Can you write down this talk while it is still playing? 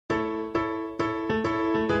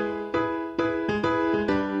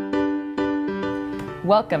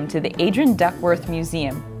Welcome to the Aidron Duckworth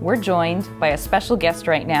Museum. We're joined by a special guest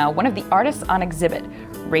right now, one of the artists on exhibit,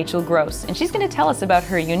 Rachel Gross, and she's going to tell us about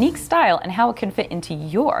her unique style and how it can fit into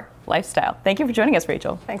your lifestyle. Thank you for joining us,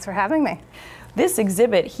 Rachel. Thanks for having me. This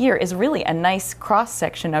exhibit here is really a nice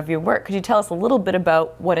cross-section of your work. Could you tell us a little bit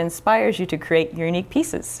about what inspires you to create your unique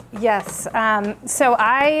pieces? Yes, so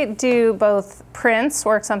I do both prints,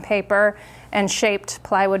 works on paper, and shaped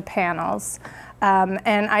plywood panels.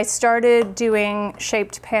 And I started doing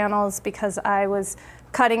shaped panels because I was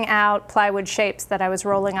cutting out plywood shapes that I was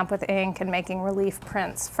rolling up with ink and making relief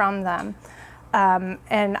prints from them.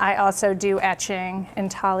 And I also do etching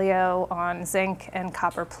intaglio on zinc and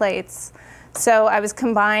copper plates. So I was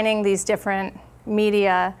combining these different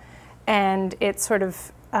media, and it sort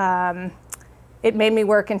of, it made me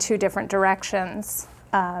work in two different directions.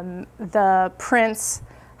 The prints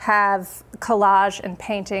have collage and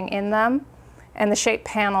painting in them, and the shaped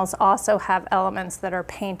panels also have elements that are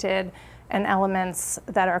painted and elements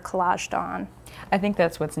that are collaged on. I think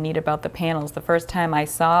that's what's neat about the panels. The first time I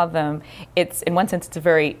saw them, it's, in one sense, it's a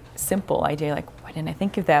very simple idea, like, why didn't I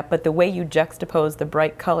think of that? But the way you juxtapose the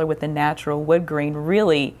bright color with the natural wood grain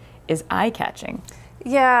really is eye-catching.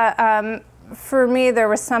 Yeah, for me, there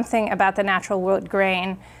was something about the natural wood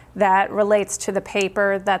grain that relates to the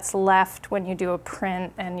paper that's left when you do a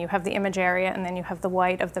print, and you have the image area and then you have the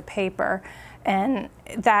white of the paper. And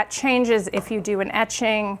that changes if you do an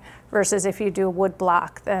etching versus if you do a wood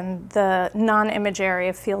block. Then the non-image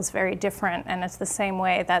area feels very different, and it's the same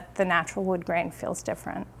way that the natural wood grain feels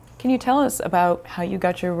different. Can you tell us about how you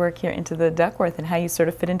got your work here into the Duckworth and how you sort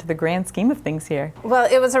of fit into the grand scheme of things here? Well,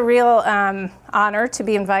 it was a real honor to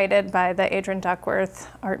be invited by the Aidron Duckworth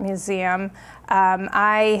Art Museum.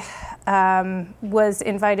 I was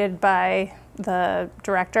invited by the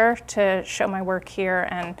director to show my work here,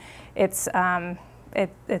 and it's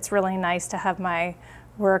really nice to have my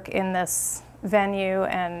work in this venue,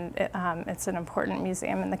 and it's an important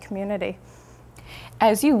museum in the community.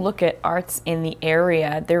 As you look at arts in the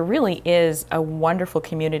area, there really is a wonderful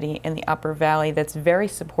community in the Upper Valley that's very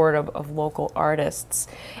supportive of local artists.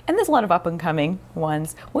 And there's a lot of up-and-coming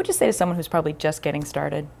ones. What would you say to someone who's probably just getting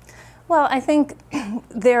started? Well, I think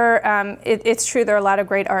it's true, there are a lot of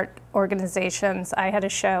great art organizations. I had a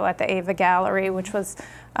show at the Ava Gallery, which was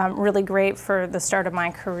really great for the start of my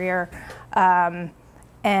career.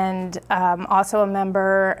 And also a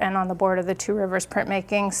member and on the board of the Two Rivers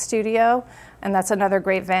Printmaking Studio, and that's another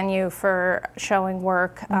great venue for showing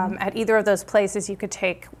work. At either of those places you could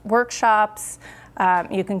take workshops,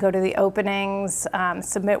 you can go to the openings,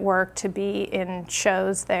 submit work to be in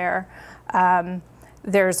shows there.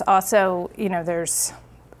 There's also, there's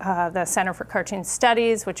the Center for Cartoon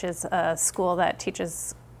Studies, which is a school that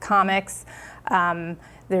teaches comics.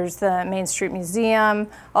 There's the Main Street Museum.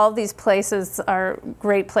 All of these places are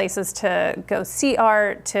great places to go see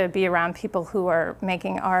art, to be around people who are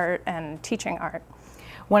making art and teaching art.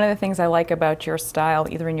 One of the things I like about your style,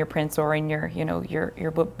 either in your prints or in your,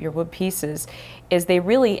 your wood pieces, is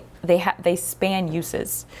they span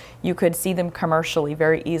uses. You could see them commercially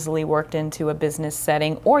very easily worked into a business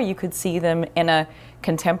setting, or you could see them in a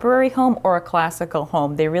contemporary home or a classical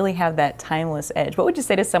home. They really have that timeless edge. What would you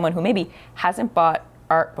say to someone who maybe hasn't bought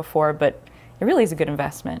art before, but it really is a good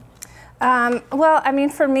investment? Well, I mean,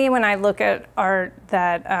 for me, when I look at art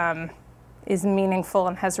that is meaningful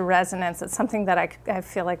and has resonance, it's something that I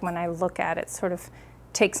feel like when I look at it, sort of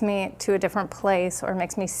takes me to a different place or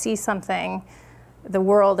makes me see something, the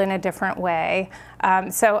world in a different way.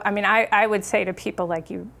 So, I mean, I would say to people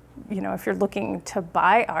like if you're looking to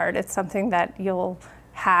buy art, it's something that you'll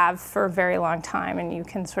have for a very long time, and you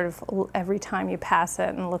can sort of, every time you pass it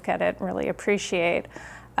and look at it, really appreciate.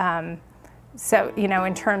 So,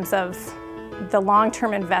 in terms of the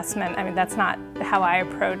long-term investment, I mean, that's not how I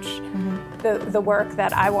approach the work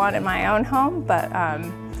that I want in my own home, but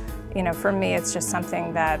for me, it's just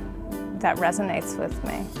something that resonates with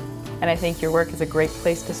me. And I think your work is a great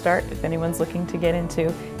place to start if anyone's looking to get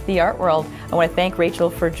into the art world. I want to thank Rachel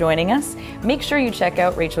for joining us. Make sure you check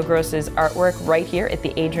out Rachel Gross's artwork right here at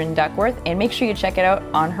the Aidron Duckworth, and make sure you check it out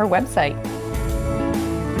on her website.